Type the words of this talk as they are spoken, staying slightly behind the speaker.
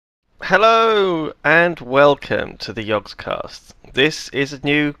Hello and welcome to the Yogscast. This is a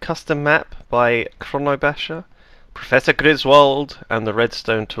new custom map by Chronobasher, Professor Grizwald and the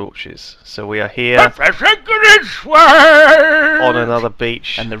Redstone torches. So we are here Professor Grizwald on another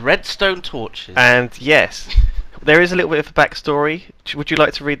beach. And the redstone torches. And yes, there is a little bit of a backstory. Would you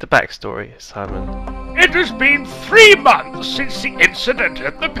like to read the backstory, Simon? It has been 3 months since the incident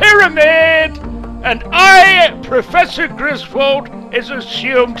at the pyramid, and I, Professor Grizwald, is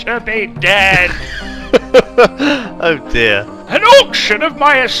assumed to be dead. Oh dear. An auction of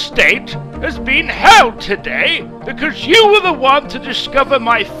my estate has been held today because you were the one to discover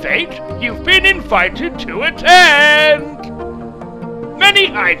my fate. You've been invited to attend.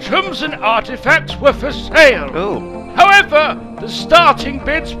 Many items and artifacts were for sale. Oh. However, the starting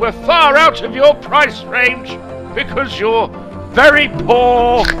bids were far out of your price range because you're very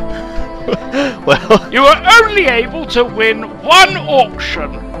poor. Well, You were only able to win one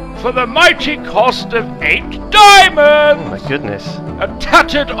auction for the mighty cost of 8 diamonds. oh my goodness. A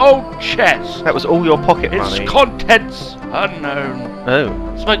tattered old chest. That was all your pocket Its money. contents unknown.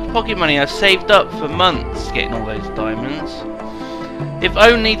 Oh. It's my pocket money I saved up for months getting all those diamonds. If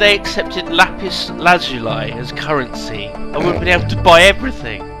only they accepted lapis lazuli as currency, I would have been able to buy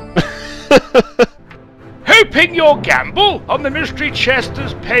everything. Hoping your gamble on the mystery chest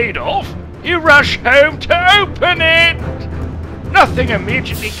has paid off, you rush home to open it. Nothing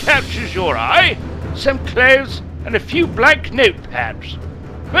immediately captures your eye. Some clothes and a few blank notepads.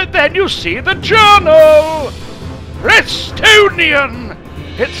 But then you see the journal. Redstonian,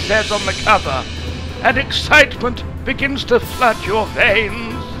 it says on the cover, and excitement begins to flood your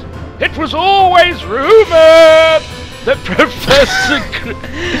veins. It was always rumoured that Professor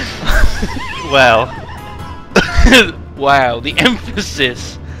Well. Wow, the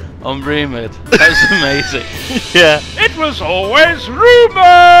emphasis on rumoured. That was amazing. Yeah. It was always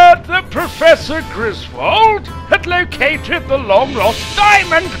rumoured that Professor Grizwald had located the long-lost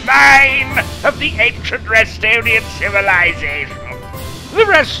diamond mine of the ancient Redstonian civilization. The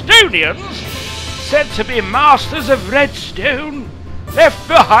Redstonians, said to be masters of redstone, left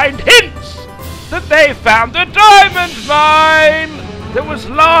behind hints that they found a diamond mine that was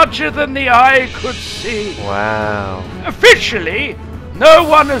larger than the eye could see. Wow. Officially, no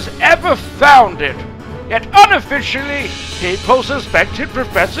one has ever found it. Yet unofficially, people suspected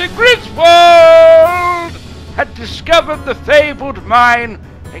Professor Grizwald had discovered the fabled mine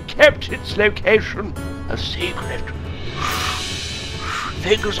and kept its location a secret.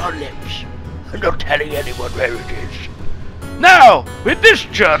 Fingers on lips. I'm not telling anyone where it is. Now, with this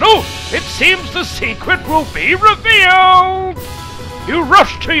journal, it seems the secret will be revealed. You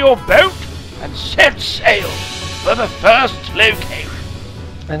rush to your boat and set sail for the first location.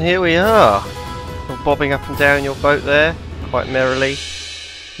 And here we are. You're bobbing up and down your boat there, quite merrily.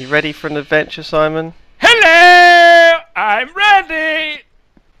 You ready for an adventure, Simon? Hello! I'm ready!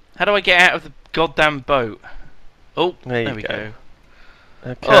 How do I get out of the goddamn boat? Oh, There you there we go. go.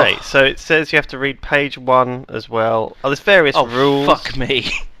 Okay, Oh. so it says you have to read page 1 as well. Oh, there's various Oh, rules. fuck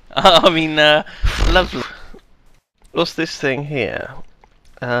me. I mean, lovely. What's this thing here?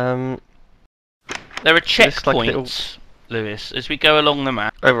 There are Looks checkpoints, like little- Lewis, as we go along the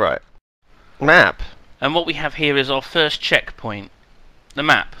map. Oh, right. Map. And what we have here is our first checkpoint. The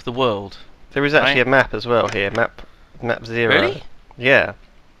map, the world. There is actually Right. a map as well here. Map 0. Really? Yeah.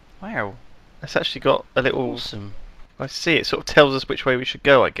 Wow. It's actually got a little... Awesome. I see, it sort of tells us which way we should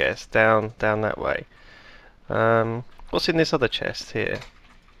go, I guess. Down that way. What's in this other chest here?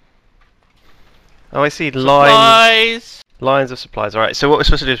 Oh, I see lines. Supplies! Lines of supplies. Alright, so what we're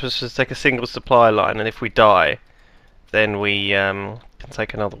supposed to do is we're supposed to take a single supply line, and if we die, then we can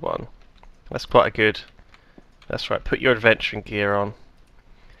take another one. That's quite a good... That's right, put your adventuring gear on.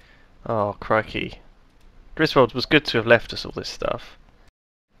 Oh, crikey. Griswold was good to have left us all this stuff.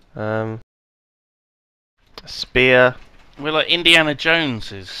 A spear. We're like Indiana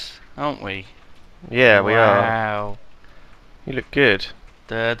Joneses, aren't we? Yeah, we are. Wow. You look good.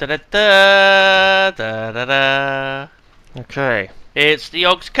 Da da da da da da da. Okay. It's the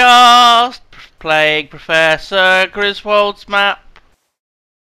Yogscast playing Professor Griswold's map.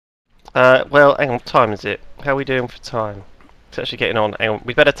 Well, hang on, what time is it? How are we doing for time? It's actually getting on. Hang on,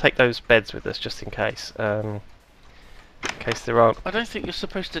 we better take those beds with us just in case. In case there aren't. I don't think you're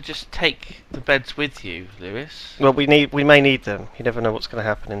supposed to just take the beds with you, Lewis. Well, we may need them. You never know what's going to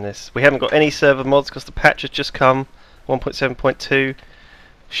happen in this. We haven't got any server mods because the patch has just come. 1.7.2.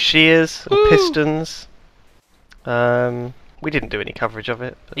 Shears and Woo! pistons. We didn't do any coverage of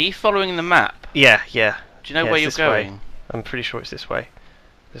it. Are you following the map? Yeah. Do you know Yeah, where it's you're this way. going? I'm pretty sure it's this way.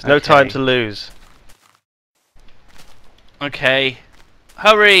 There's no time Okay. to lose. Okay.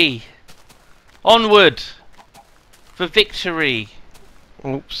 Hurry! Onward! For victory!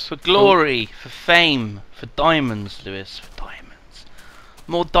 Oops. For glory! For fame! For diamonds, Lewis. For diamonds.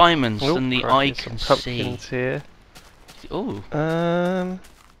 More diamonds Oh, than the crikey, eye some can see. pumpkins here. Ooh.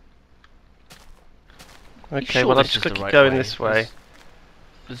 Okay, sure well I'm this just is the going to right keep going way? this way.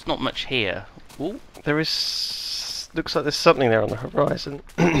 There's not much here. Ooh. There is... looks like there's something there on the horizon.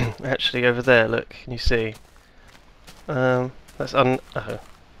 Actually, over there, look, can you see? That's oh.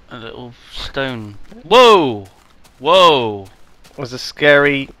 A little stone. Whoa! Whoa! There's a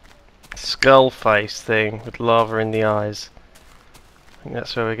scary skull face thing with lava in the eyes. I think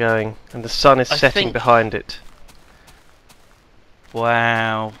that's where we're going. And the sun is setting behind it.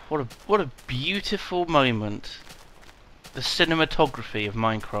 Wow! What a beautiful moment. The cinematography of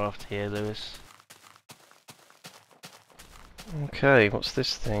Minecraft here, Lewis. Okay, what's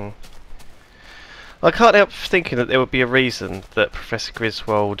this thing? I can't help thinking that there would be a reason that Professor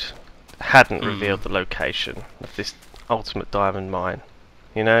Griswold hadn't revealed the location of this ultimate diamond mine.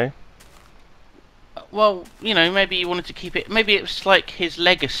 You know? Well, you know, maybe he wanted to keep it. Maybe it was like his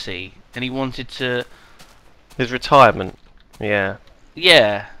legacy, and he wanted to. His retirement. Yeah.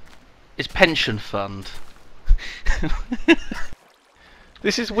 Yeah, his pension fund.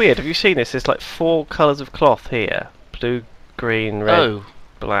 This is weird. Have you seen this? There's like 4 colours of cloth here: blue, green, red,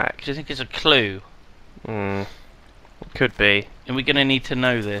 black. Do you think it's a clue? It could be. And we're gonna need to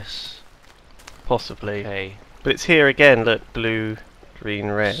know this. Possibly. Okay. But it's here again. Look, blue, green,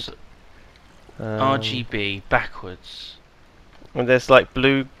 red. RGB backwards. And there's like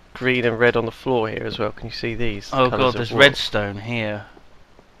blue, green, and red on the floor here as well. Can you see these? Oh colours god, of there's wool? redstone here.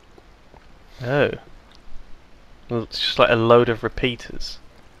 Oh. Well, it's just like a load of repeaters.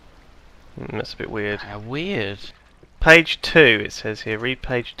 That's a bit weird. How weird. Page 2, it says here. Read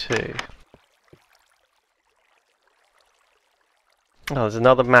page 2. Oh, there's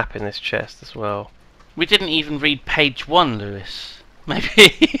another map in this chest as well. We didn't even read page 1, Lewis.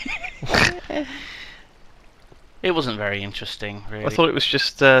 Maybe. It wasn't very interesting, really. I thought it was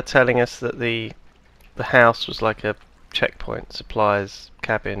just telling us that the house was like a checkpoint, supplies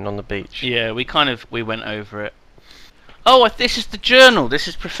cabin on the beach. Yeah, we went over it. Oh, this is the journal. This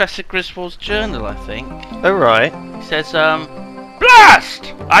is Professor Griswold's journal, I think. Oh, right. He says,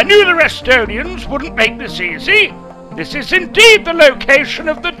 Blast! I knew the Redstonians wouldn't make this easy. This is indeed the location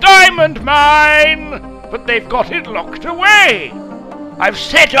of the diamond mine, but they've got it locked away. I've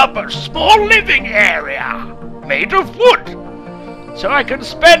set up a small living area made of wood, so I can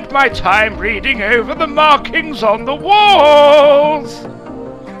spend my time reading over the markings on the walls.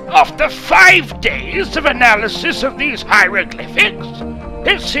 After 5 days of analysis of these hieroglyphics,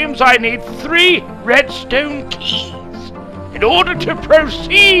 it seems I need 3 redstone keys in order to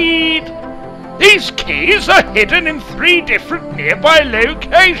proceed. These keys are hidden in 3 different nearby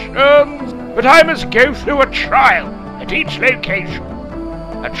locations, but I must go through a trial at each location.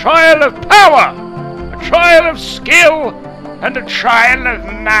 A trial of power, a trial of skill, and a trial of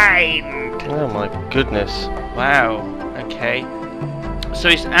mind. Oh my goodness. wow, okay. So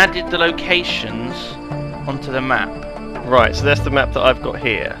he's added the locations onto the map. Right, so that's the map that I've got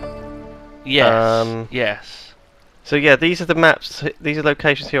here. Yes, yes. So yeah, these are the maps, these are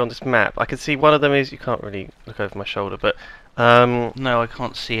locations here on this map. I can see one of them is, you can't really look over my shoulder, but No, I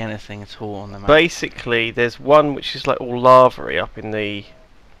can't see anything at all on the map. basically there's one which is like all lava-y up in the...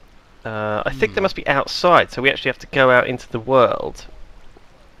 I think they must be outside, so we actually have to go out into the world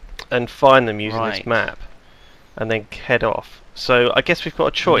and find them using this Right. map, and then head off. So I guess we've got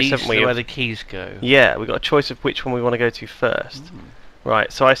a choice, These haven't we? are where of- the keys go. Yeah, we've got a choice of which one we want to go to first.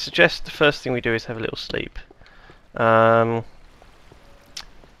 Right, so I suggest the first thing we do is have a little sleep. Fair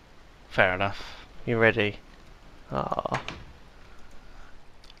enough. You ready? Ah.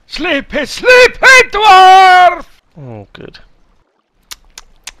 Sleepy, sleepy dwarf! Oh, good.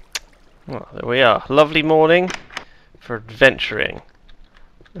 Oh, there we are. Lovely morning for adventuring.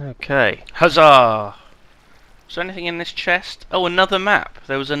 Okay. Huzzah! Is there anything in this chest? Oh, another map.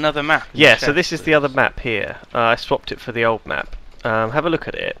 There was another map. in the Yeah, so chest, this is the other map here. I swapped it for the old map. Have a look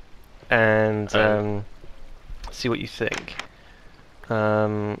at it and see what you think.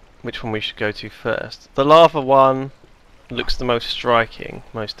 Which one we should go to first. The lava one looks the most striking,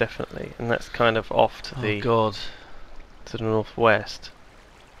 most definitely, and that's kind of off to Oh god. to the northwest.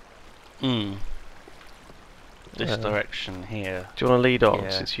 This direction here. Do you want to lead on Yeah.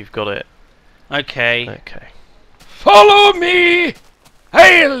 since you've got it? Okay. Okay. Follow me!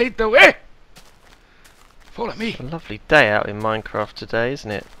 I'll lead the way! Follow me. It's a lovely day out in Minecraft today, isn't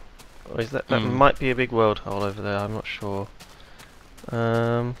it? Or is that might be a big world hole over there, I'm not sure.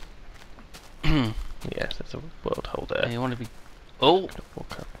 Yes, there's a world hole there. You want to be... Oh!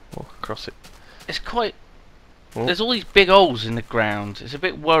 Walk across it. It's quite... Oh. There's all these big holes in the ground. It's a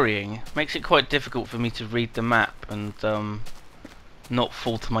bit worrying. Makes it quite difficult for me to read the map and not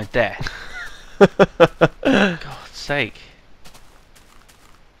fall to my death. God's sake.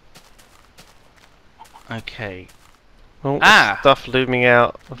 Okay. Oh, there's stuff looming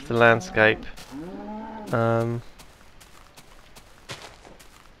out of the landscape.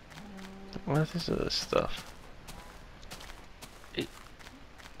 What is all this stuff?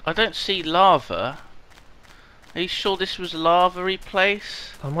 I don't see lava. Are you sure this was a lava-y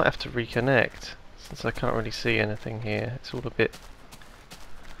place? I might have to reconnect, since I can't really see anything here. It's all a bit...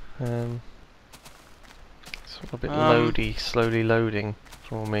 it's all a bit loady, slowly loading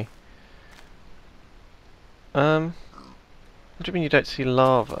for me. What do you mean you don't see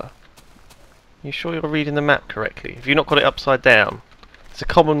lava? You sure you're reading the map correctly? Have you not got it upside down? It's a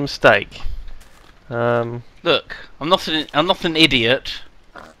common mistake. Look, I'm not an idiot.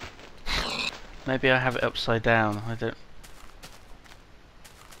 Maybe I have it upside down. I don't.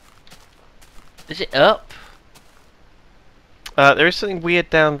 Is it up? There is something weird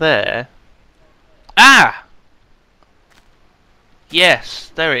down there. Ah!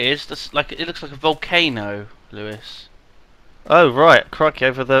 Yes, there it is. That's like it looks like a volcano, Lewis. Oh right, crikey,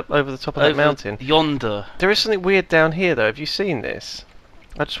 over the top of that mountain. Yonder. There is something weird down here though. Have you seen this?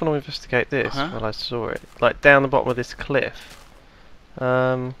 I just want to investigate this while I saw it. Like down the bottom of this cliff.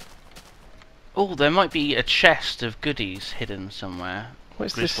 Oh, there might be a chest of goodies hidden somewhere. What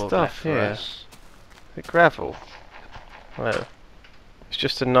is this Grizwald stuff for here? us. Is it gravel? Oh. It's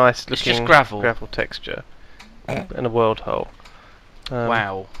just a nice looking It's just gravel. texture. And a world hole.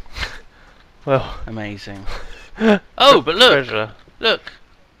 Wow. Well. Amazing. Oh, but look! Treasure. Look!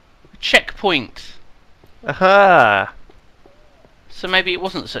 Checkpoint! Aha! So maybe it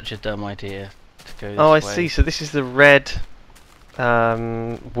wasn't such a dumb idea to go this Oh, I way. see. So this is the red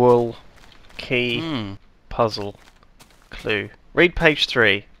wool key puzzle clue. Read page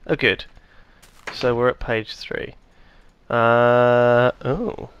 3. Oh, good. So we're at page 3.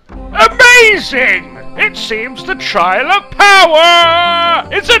 Oh. Amazing! It seems the trial of power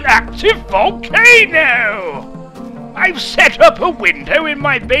is an active volcano! I've set up a window in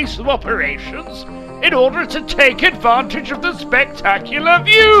my base of operations in order to take advantage of the spectacular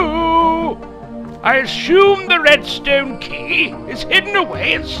view! I assume the redstone key is hidden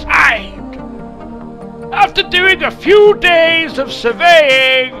away inside. After doing a few days of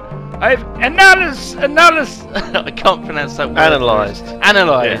surveying, I've analyzed. I can't pronounce that word. Analysed.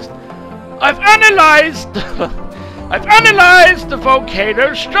 Analysed. Yeah. I've analysed the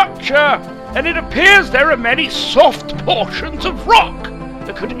volcano structure, and it appears there are many soft portions of rock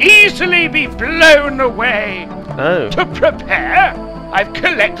that could easily be blown away. Oh. To prepare, I've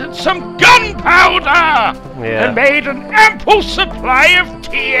collected some gunpowder and made an ample supply of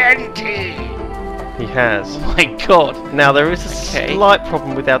TNT. He has. Oh my god. Now there is a slight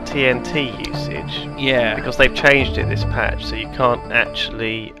problem with our TNT usage. Yeah. Because they've changed it this patch, so you can't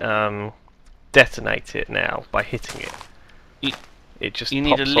actually detonate it now by hitting it. It just you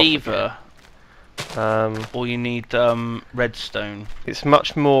need a pops off lever. again. Or you need redstone. It's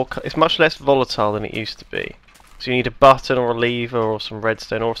much less volatile than it used to be. So you need a button or a lever or some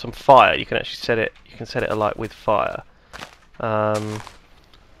redstone or some fire. You can actually set it. You can set it alight with fire. God,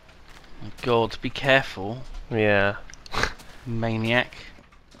 be careful. Yeah. Maniac.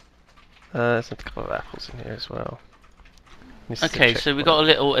 There's a couple of apples in here as well. Okay, so we've got a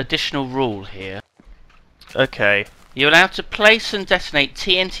little additional rule here. Okay. You're allowed to place and detonate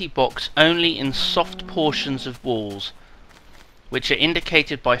TNT blocks only in soft portions of walls, which are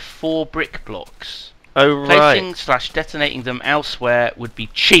indicated by 4 brick blocks. Oh, right. Placing/detonating them elsewhere would be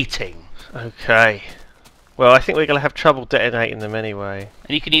cheating. Okay. Well, I think we're going to have trouble detonating them anyway.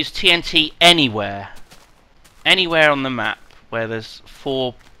 And you can use TNT anywhere. Anywhere on the map where there's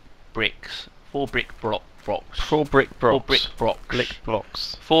 4 bricks. 4 brick blocks. 4 brick blocks. 4 brick blocks. Blick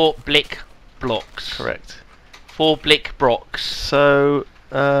blocks. 4 blick blocks. Correct. 4 blick blocks. So,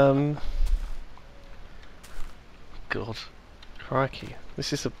 God. Crikey.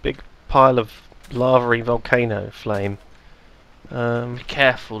 This is a big pile of lava-y volcano flame. Be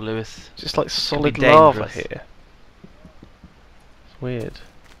careful, Lewis. Just like solid be lava dangerous. here. It's weird.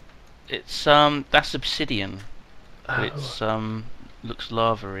 It's that's obsidian. Oh. It's looks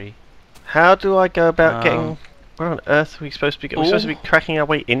lava-y. How do I go about getting... Where on earth are we supposed to be... Are we supposed to be cracking our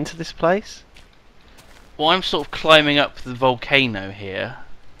way into this place? Well, I'm sort of climbing up the volcano here.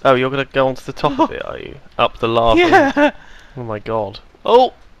 Oh, you're going to go onto the top of it, are you? Up the lava? Yeah! Oh my god.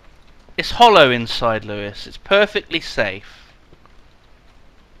 Oh! It's hollow inside, Lewis. It's perfectly safe.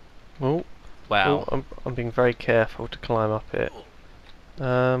 Oh. Wow. Oh, I'm being very careful to climb up it.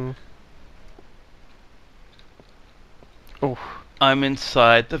 Oh, I'm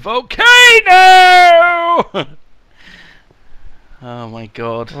inside the volcano! Oh my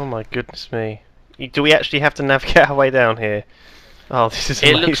god. oh my goodness me! Do we actually have to navigate our way down here? Oh, this is It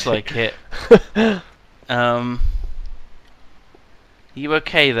amazing. looks like it. You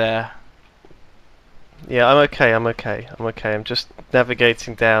okay there? Yeah, I'm okay. I'm okay. I'm okay. I'm just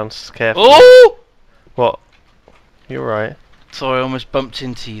navigating down carefully. Oh! What? You're right. Sorry, I almost bumped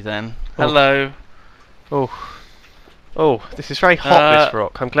into you then. Oh. Hello. Oh, oh, this is very hot. This Uh,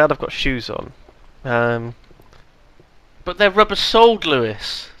 rock. I'm glad I've got shoes on. But they're rubber soled,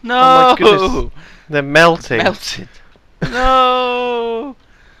 Lewis. No! Oh my goodness. They're melting. Melted. No!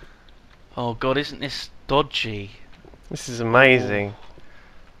 Oh god, isn't this dodgy? This is amazing.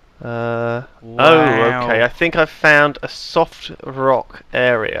 Wow. Oh, okay. I think I've found a soft rock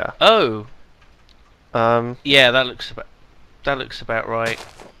area. Oh, Um, yeah, that looks about right.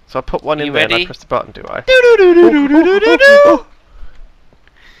 so I put one You in there and I ready? press the button, do I?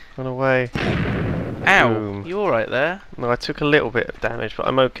 Run away. Ow! Boom. You alright there? No, I took a little bit of damage, but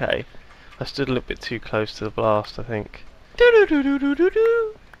I'm okay. I stood a little bit too close to the blast, I think. Okay,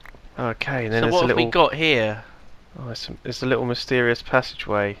 and then So there's what a have little. we got here? Oh, there's a little mysterious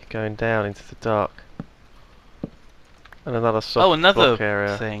passageway going down into the dark. And another soft Oh, another block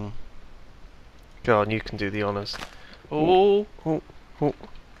area. thing. Go on, you can do the honours. Oh. Oh, oh.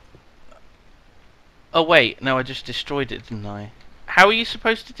 Oh wait, no, I just destroyed it, didn't I? How are you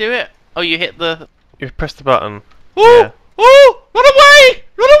supposed to do it? Oh, you hit the. You press the button. Oh! Yeah. Oh! Run away!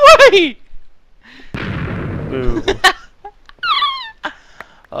 Run away! Boom.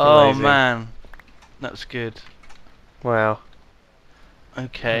 Oh Amazing. man, that's good. Wow.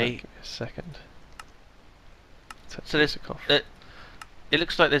 Okay. Give me a second. Take So the there's music off. it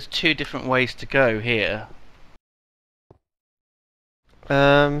looks like there's two different ways to go here.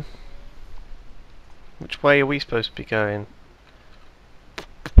 Which way are we supposed to be going?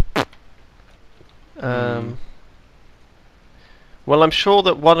 Well, I'm sure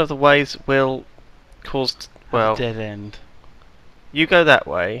that one of the ways will cause. Well, Dead end. you go that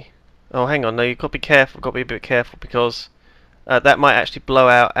way. Oh, hang on. No, you've got to be careful. Got to be a bit careful because that might actually blow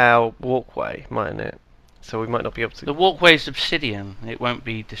out our walkway, mightn't it? So we might not be able to. The walkway's obsidian. It won't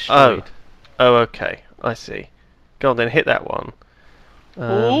be destroyed. Oh, okay. I see. Go on then. Hit that one.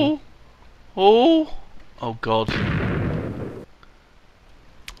 Oh! Oh god. I'm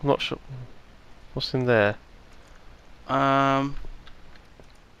not sure. What's in there?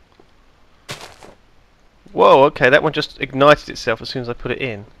 Whoa, okay, that one just ignited itself as soon as I put it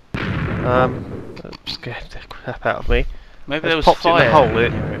in. That scared the crap out of me. Maybe It's there was popped fire. in the hole, near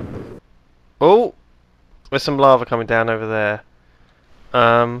it. Oh! There's some lava coming down over there.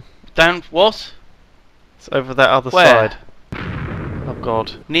 Down what? It's over that other Where? side. Oh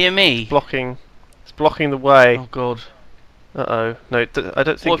god. Near me. It's blocking the way. Oh god. Uh-oh. No, I don't think What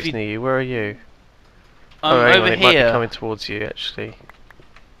it's have you- near you. Where are you? I'm oh, hang over on, it might be here. coming towards you, actually.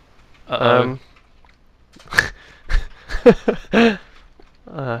 Uh-oh.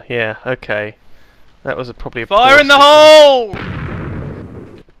 Yeah, okay. That was probably a Fire poor in the system. hole!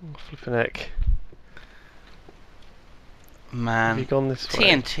 Oh, flippin' heck. Have you Man, gone this way?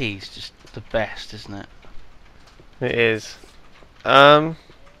 TNT's just the best, isn't it? It is. Oh,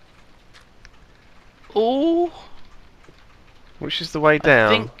 Which is the way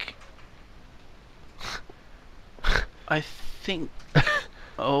down? I think.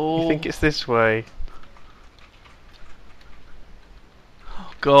 Oh. You think it's this way?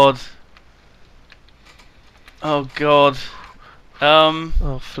 Oh god. Oh god.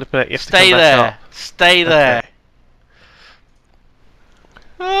 Oh, flippin' heck, you have to Stay come back there. up. Stay there. Okay.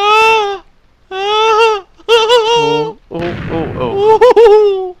 Ah! Ah! Oh,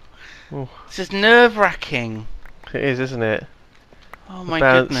 oh. Oh. This is nerve-wracking. It is, isn't it? Oh my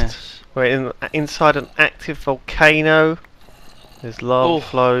Bounced. goodness. We're inside an active volcano. There's lava Oh.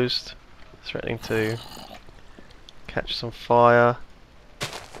 flows threatening to catch some fire.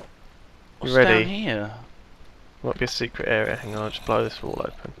 What's You ready? down here? Might be a secret area. Hang on, I'll just blow this wall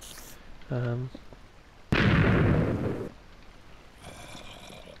open.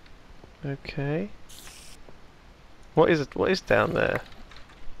 Okay. What is down there?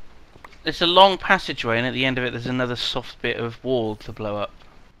 It's a long passageway, and at the end of it, there's another soft bit of wall to blow up.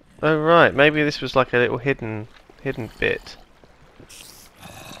 Oh right, maybe this was like a little hidden bit.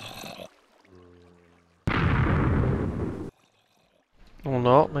 Or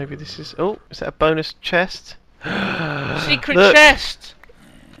not, maybe this is... Oh, is that a bonus chest? Secret Look. chest!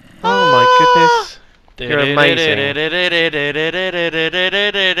 Oh my goodness. You're amazing.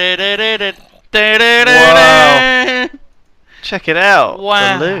 Wow. Check it out.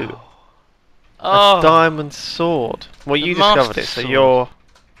 Wow. The loot. Oh, A diamond sword. Well, The you discovered master it, so sword.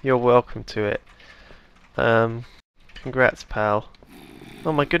 you're welcome to it. Congrats, pal.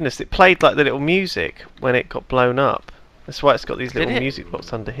 Oh my goodness, it played like the little music when it got blown up. That's why it's got these Did little it? music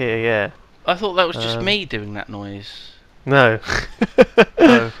box under here. Yeah. I thought that was just Um, me doing that noise. No.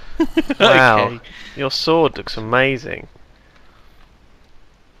 Oh. Wow. Okay. Your sword looks amazing.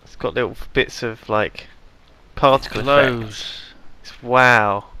 It's got little bits of like particle effects. Glows.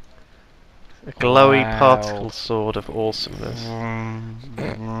 Wow. A glowy Wow. particle sword of awesomeness.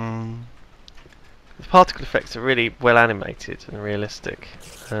 Mm. The particle effects are really well animated and realistic.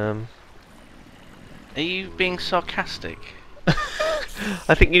 Are you being sarcastic?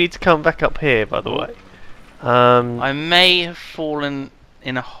 I think you need to come back up here, by the Oh. way. I may have fallen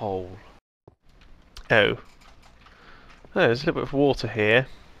in a hole. Oh, there's a little bit of water here,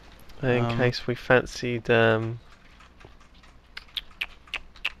 in case we fancied. I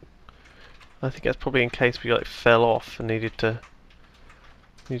think that's probably in case we like fell off and needed to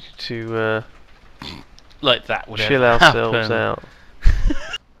Like that would chill ever ourselves happen.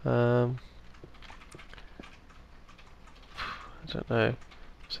 out. I don't know.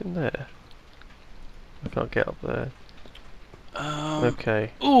 What's in there? I can't get up there.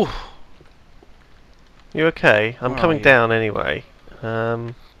 Okay. Ooh. You okay? I'm Where are coming you? down anyway.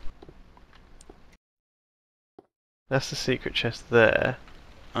 That's the secret chest there.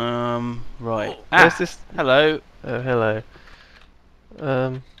 Right. Where's this? Hello. Oh, hello.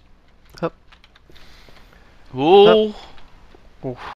 Up. Ooh. Oof.